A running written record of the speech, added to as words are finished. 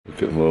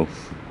Look at them all.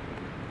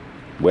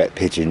 Wet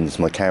pigeons.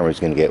 My camera's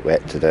going to get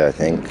wet today, I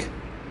think.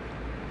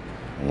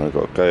 And I've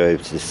got to go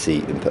over to the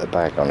seat and put a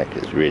bag on it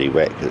because it's really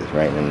wet because it's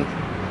raining.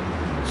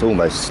 It's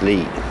almost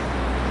sleet.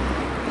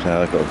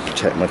 So I've got to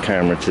check my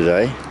camera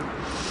today.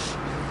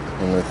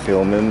 I'm going to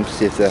film them,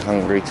 see if they're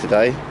hungry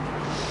today.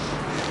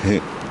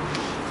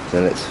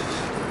 So let's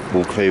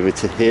walk over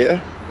to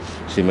here.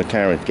 See, my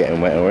camera's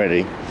getting wet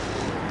already.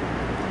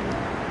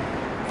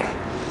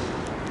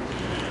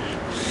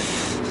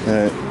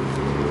 So,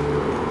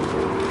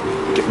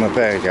 get my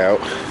bag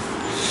out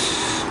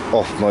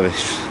off my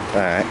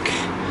back.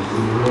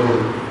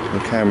 My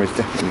camera's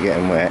definitely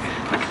getting wet,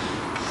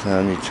 so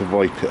I need to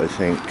wipe it, I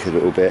think, a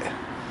little bit.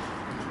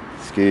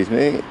 Excuse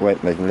me,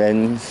 wipe my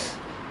lens.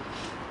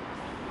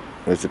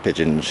 Where's the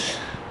pigeons?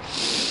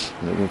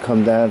 They're going to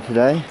come down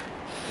today.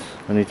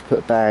 I need to put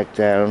a bag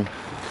down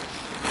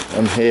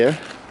on here,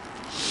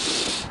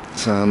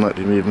 so I might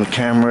be moving my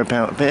camera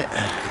about a bit.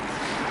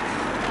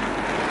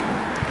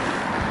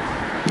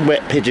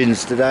 Wet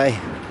pigeons today,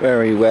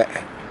 very wet.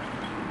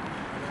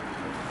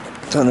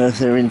 Don't know if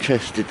they're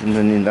interested in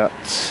any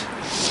nuts.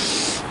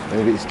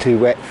 Maybe it's too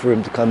wet for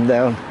them to come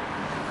down.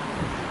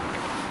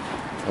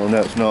 Oh no,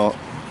 it's not.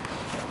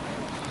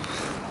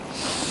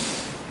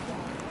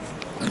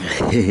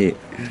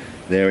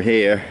 They're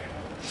here.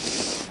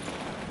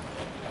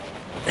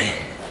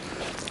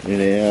 Here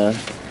they are.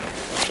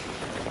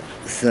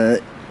 So,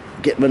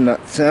 get my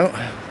nuts out.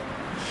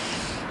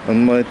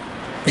 On my...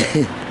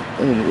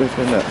 Oh, where's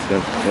my nuts go?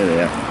 There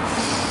they are.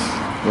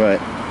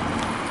 Right.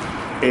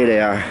 Here they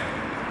are.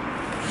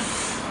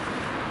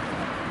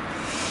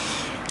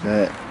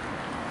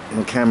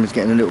 My camera's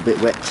getting a little bit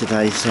wet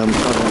today, so I'm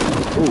trying to...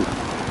 Oh,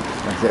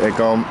 that's it, they're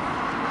gone.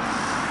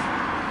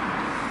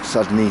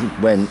 Suddenly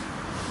went.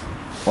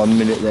 1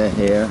 minute they're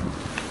here,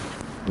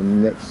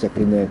 and the next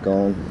second they're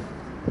gone.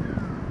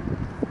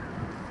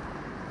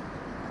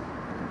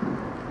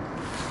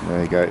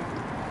 There we go.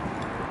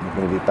 I'm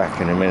going to be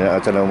back in a minute. I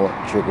don't know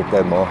what triggered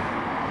them off.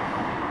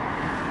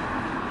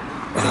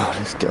 Oh,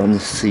 let's get on the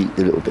seat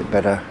a little bit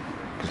better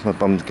because my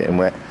bum's getting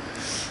wet.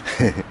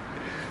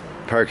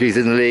 Perky's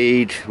in the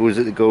lead. Was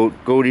it the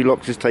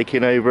Goldilocks is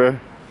taking over?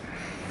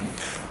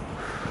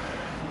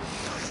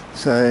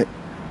 So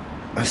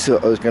I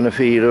thought I was going to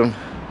feed them.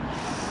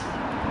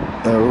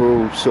 They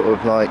were all sort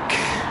of like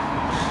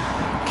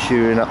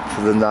queuing up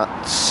for the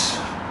nuts,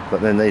 but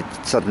then they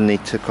suddenly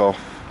took off.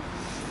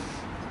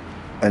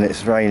 And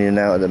it's raining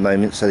out at the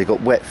moment, so they've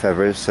got wet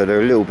feathers, so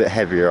they're a little bit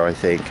heavier, I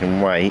think,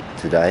 in weight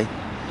today.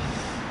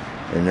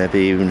 And they'll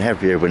be even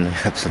heavier when they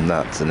have some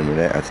nuts in a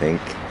minute, I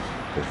think,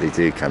 if they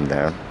do come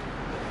down.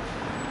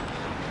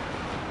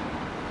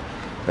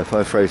 If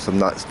I throw some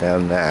nuts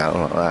down now,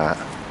 like that,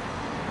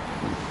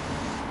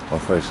 I'll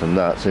throw some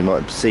nuts. You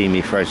might see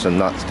me throw some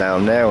nuts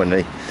down there when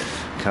they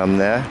come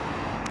there.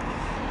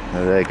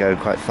 So they're going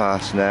quite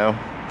fast now.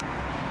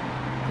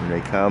 When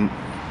they come.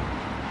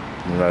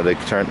 You know,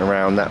 they've turned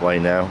around that way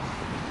now.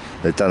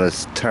 They've done a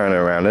turn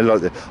around. They're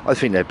like I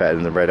think they're better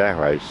than the red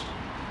arrows.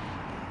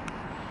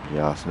 If you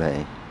ask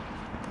me.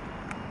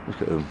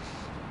 Look at them.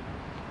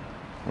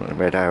 Like the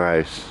red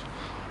arrows.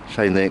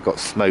 Shame they ain't got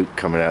smoke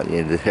coming out the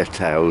end of their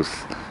tails.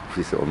 If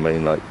you sort of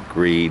mean like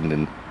green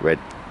and red,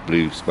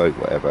 blue smoke,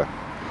 whatever.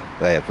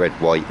 They have red,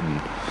 white and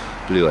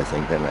blue, I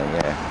think, don't they?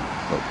 Yeah,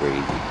 not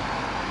green.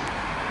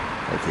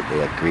 I think they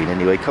have green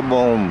anyway. Come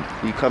on,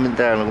 you coming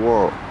down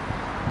or what?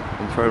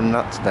 I'm throwing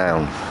nuts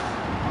down.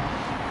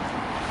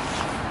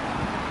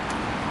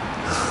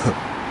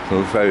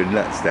 I'm throwing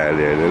nuts down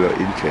there, they're not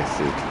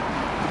interested.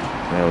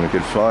 They're on a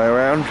good fly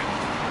around.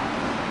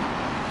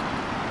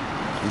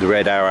 The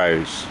red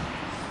arrows.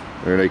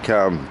 Here they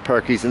come.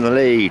 Perky's in the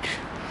lead.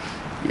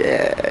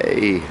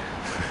 Yay!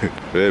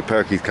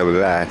 Perky's coming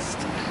last.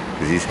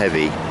 Because he's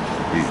heavy,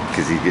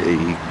 because he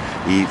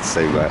eats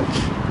so much.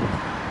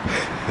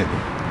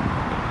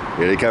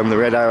 Here they come, the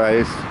red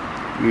arrows.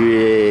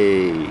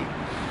 Yay!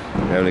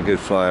 They're having a good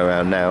fly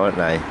around now, aren't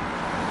they?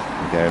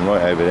 They're going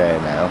right over there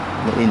now.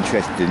 Not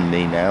interested in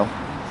me now.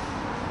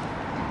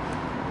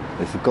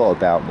 They forgot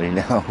about me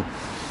now.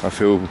 I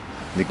feel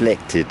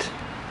neglected.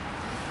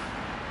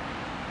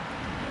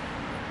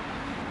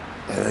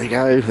 There they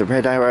go, the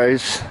red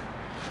arrows.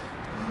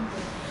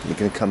 They're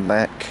going to come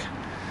back.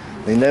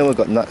 They know I've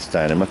got nuts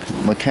down and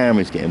my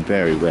camera's getting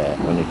very wet.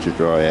 I need to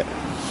dry it.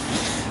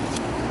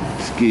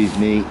 Excuse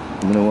me,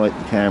 I'm going to wipe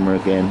the camera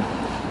again.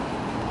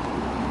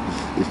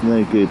 It's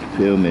no good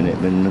filming it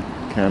when the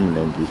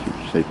camera lens is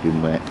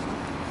soaking wet.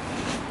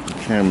 The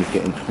camera's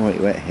getting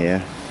quite wet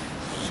here,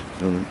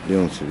 to be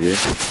honest with you.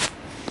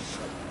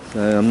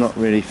 So I'm not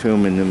really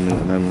filming them at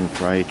the moment, I'm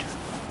afraid.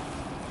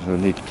 So I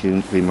need to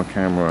clean my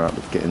camera up,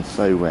 it's getting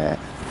so wet.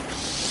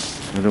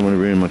 I don't want to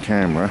ruin my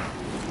camera.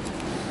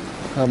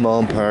 Come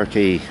on,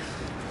 Perky.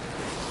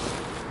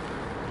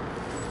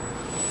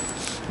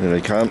 There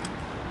they come.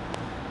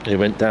 They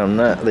went down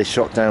that. They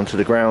shot down to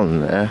the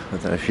ground there. I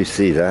don't know if you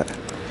see that.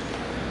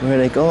 Where are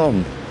they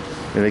gone?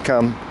 Here they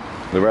come.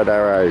 The red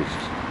arrows.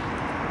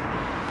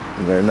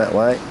 They're going that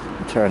way.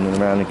 Turning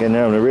around again.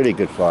 They're on a really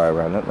good fly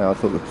around that now. I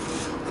thought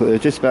thought they were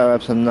just about to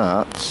have some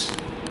nuts,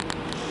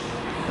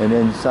 and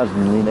then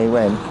suddenly they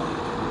went.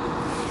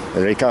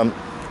 There they come.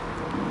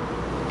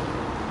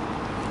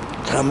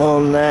 Come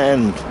on,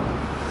 land.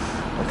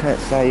 I can't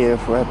stay here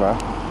forever.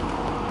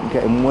 I'm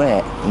getting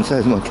wet, and so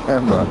is my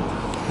camera.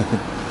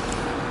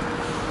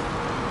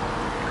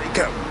 Here they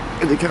come.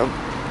 Here they come.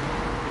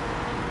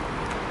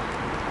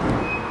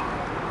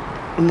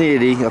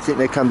 Nearly. I think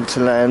they come to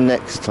land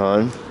next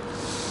time.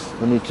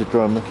 I need to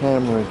dry my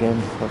camera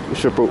again. I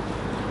wish I brought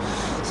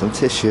some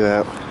tissue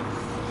out.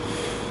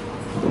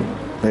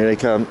 Here they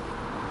come.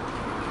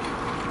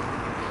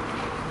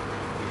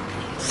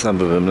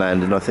 Some of them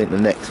landed. I think the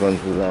next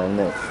ones will land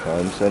next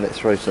time. So let's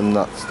throw some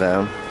nuts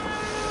down.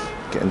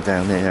 Get them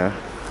down here.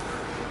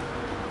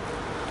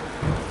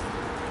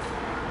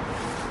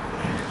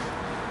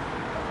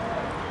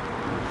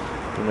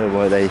 Don't know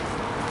why they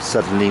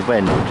suddenly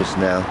went just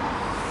now.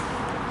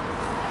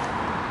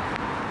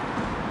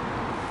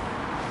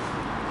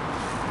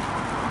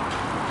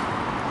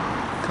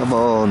 Come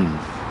on,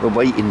 we're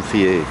waiting for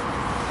you.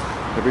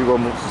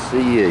 Everyone wants to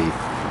see you.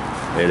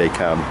 Here they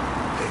come.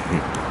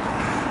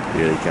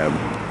 Here they come.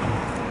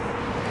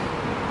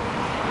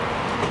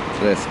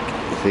 So let's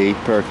see,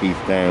 Perky's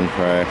down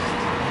first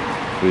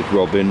with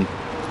Robin.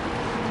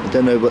 I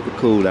don't know what to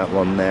call that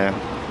one there.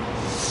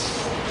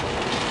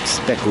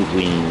 Speckled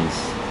wings.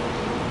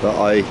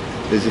 But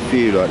there's a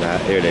few like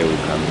that. Here they all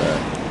come there.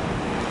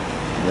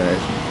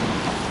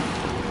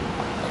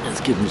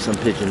 Let's give them some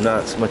pigeon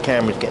nuts. My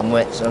camera's getting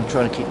wet, so I'm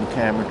trying to keep my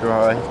camera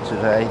dry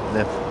today.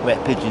 They're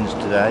wet pigeons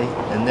today.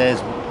 And there's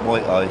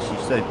White Eye.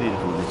 She's so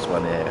beautiful, this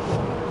one here.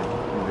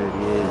 It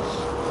really is.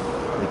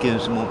 They give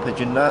them some more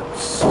pigeon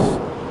nuts.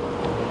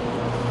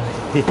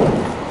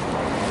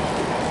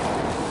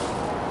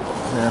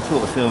 Now, I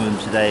thought I'd film them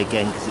today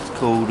again because it's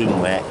cold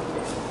and wet.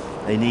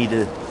 They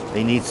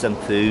need some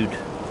food.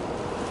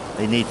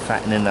 They need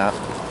fattening up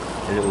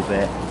a little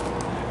bit.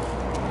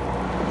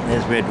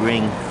 There's Red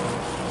Ring.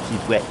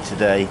 She's wet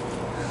today.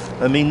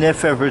 I mean, their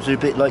feathers are a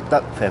bit like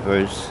duck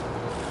feathers.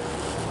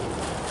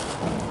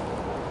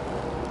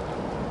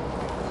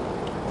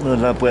 I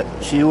love wet.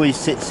 She always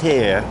sits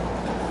here.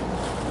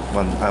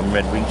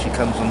 Red Ring. She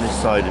comes on this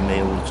side of me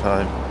all the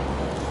time.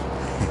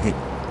 She's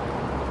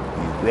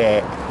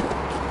wet.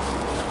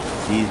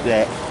 She's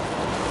wet.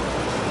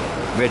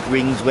 Red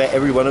Ring's wet.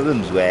 Every one of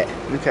them's wet.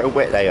 Look how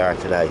wet they are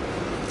today.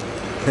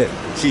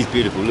 She's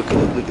beautiful. Look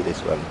at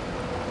this one.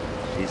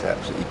 She's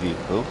absolutely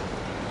beautiful.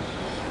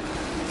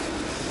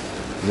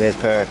 And there's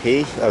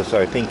Perky. Oh,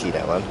 sorry, Pinky,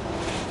 that one.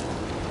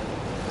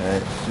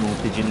 Small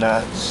pigeon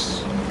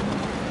nuts.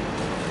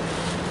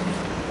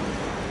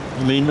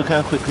 I mean, look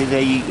how quickly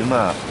they eat them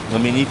up. I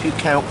mean, if you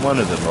count one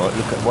of them, right,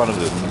 look at one of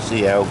them and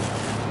see how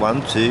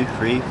 1, 2,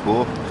 3, 4. You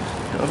know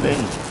what I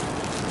mean?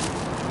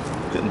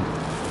 Look at them.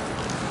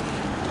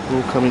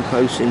 All coming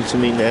close into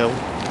me now.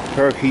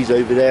 Perky's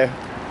over there.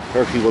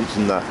 Perky wants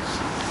some nuts.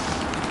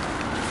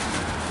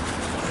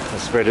 I'll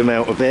spread them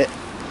out a bit.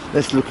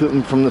 Let's look at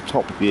them from the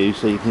top view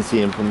so you can see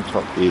them from the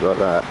top view like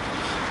that.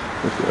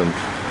 Look at them.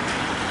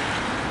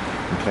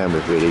 The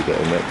camera's really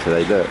getting wet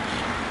today, look.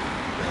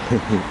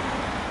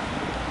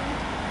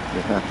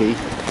 They're happy.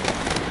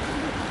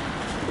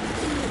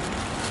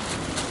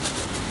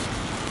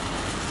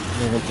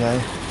 There we go.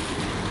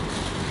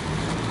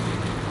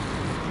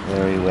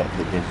 Very wet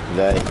pigeons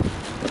today.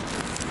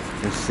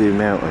 Let's zoom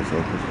out, I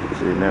think. Let's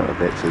zoom out a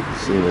bit so you can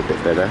see them a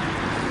bit better.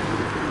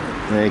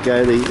 There you go,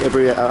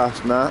 every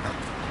last nut.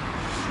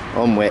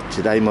 I'm wet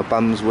today, my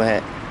bum's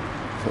wet.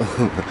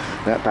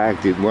 That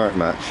bag didn't work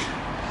much.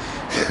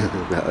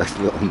 That's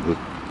not on the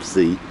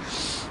seat.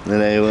 And there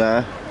they all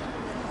are.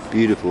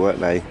 Beautiful, aren't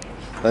they?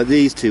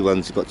 These two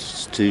ones have got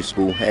two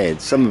small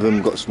heads. Some of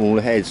them got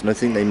smaller heads, and I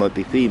think they might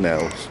be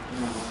females.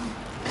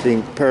 I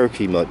think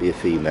Perky might be a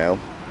female.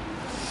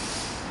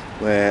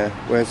 Where's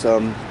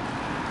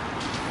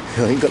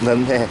I ain't got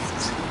none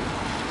left.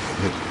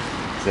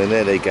 So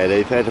there they go.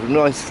 They've had a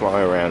nice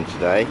fly around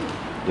today.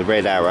 The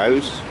red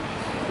arrows.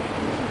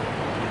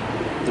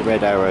 The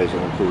red arrows, I'm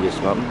going to call this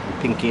one.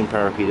 Pinky and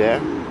Perky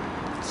there,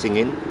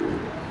 singing.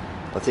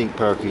 I think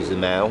Perky's the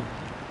male.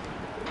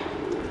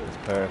 It's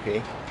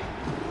Perky.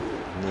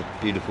 And the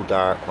beautiful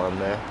dark one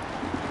there.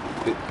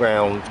 Bit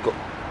brown, it's got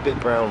a bit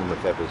brown on the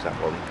feathers, that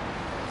one.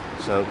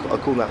 So I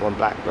call that one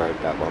blackbird,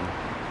 that one.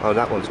 Oh,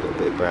 that one's got a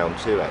bit of brown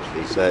too,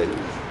 actually. So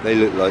they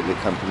look like they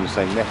come from the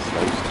same nest,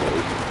 those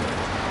two.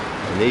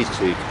 And these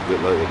two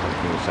look like they come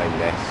from the same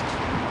nest.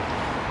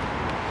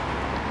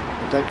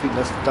 I don't think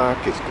that's the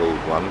darkest gold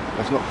one.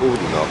 That's not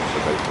Goldilocks, I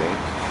don't think.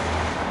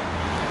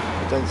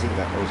 I don't think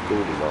that one's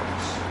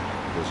Goldilocks.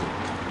 There's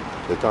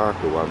the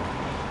darker one.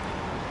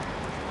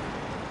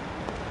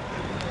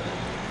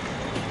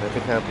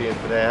 Look how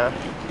beautiful they are.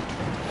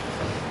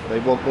 They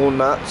want more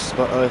nuts,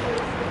 but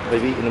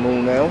they've eaten them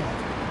all now.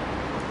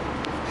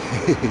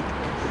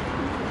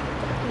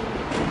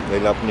 They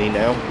love me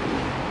now.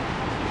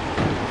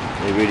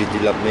 They really do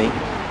love me.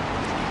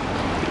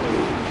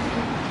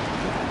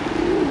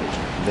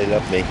 They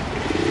love me.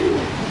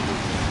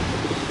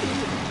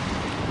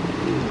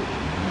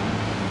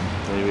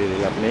 They really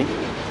love me.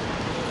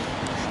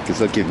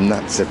 because I give them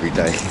nuts every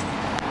day.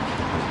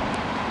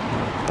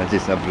 I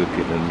just have a look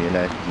at them, you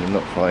know. They're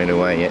not flying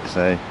away yet,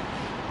 so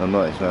I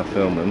might as well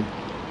film them.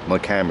 My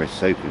camera's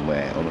soaking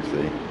wet,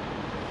 honestly.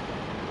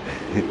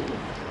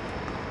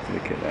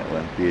 Look at that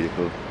one,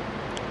 beautiful.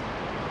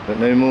 But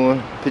no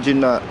more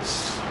pigeon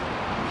nuts,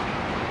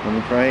 I'm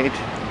afraid.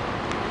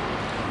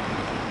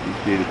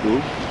 It's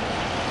beautiful.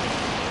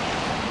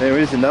 There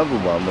is another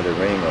one with a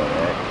ring on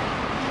it.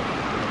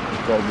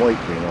 It's got a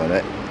white ring on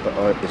it,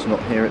 but it's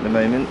not here at the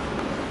moment.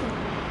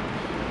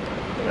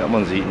 That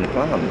one's eating the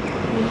plant. Look,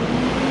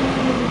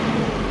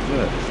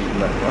 it's eating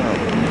that plant.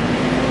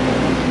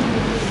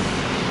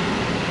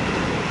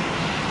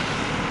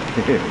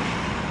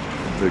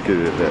 Look at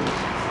it, look.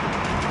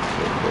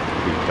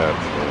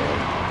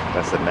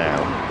 That's a now.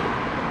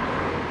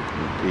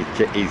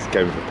 He's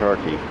going for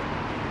Perky.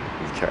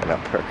 He's chatting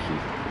up Perky.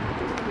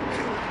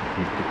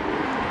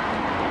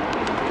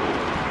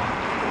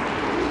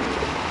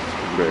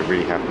 They're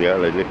really happy,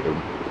 aren't they? Look at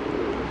them.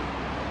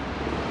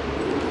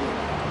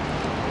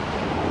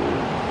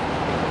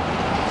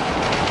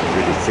 They're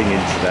really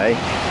singing today.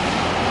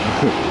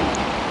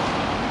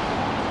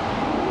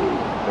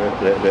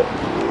 Look, look.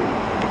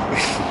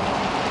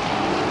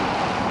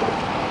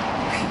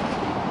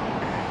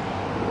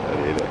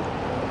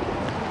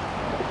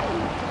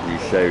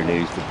 He's showing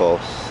who's the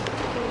boss.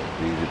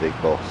 Who's the big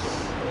boss.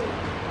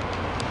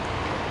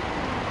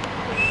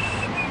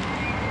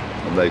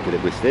 I'm no good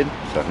at whistling,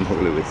 so I'm not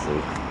going to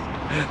whistle.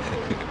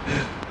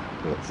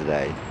 Not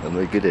today. I'm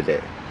no good at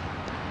it.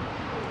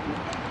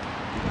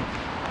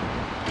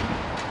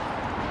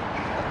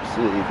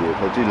 Absolutely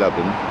beautiful. I do love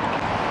them.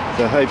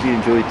 So I hope you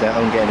enjoyed that.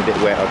 I'm getting a bit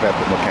wet. I've got to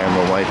put my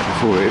camera away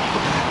before it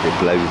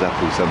blows up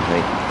or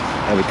something.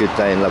 Have a good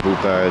day and love all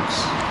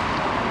birds.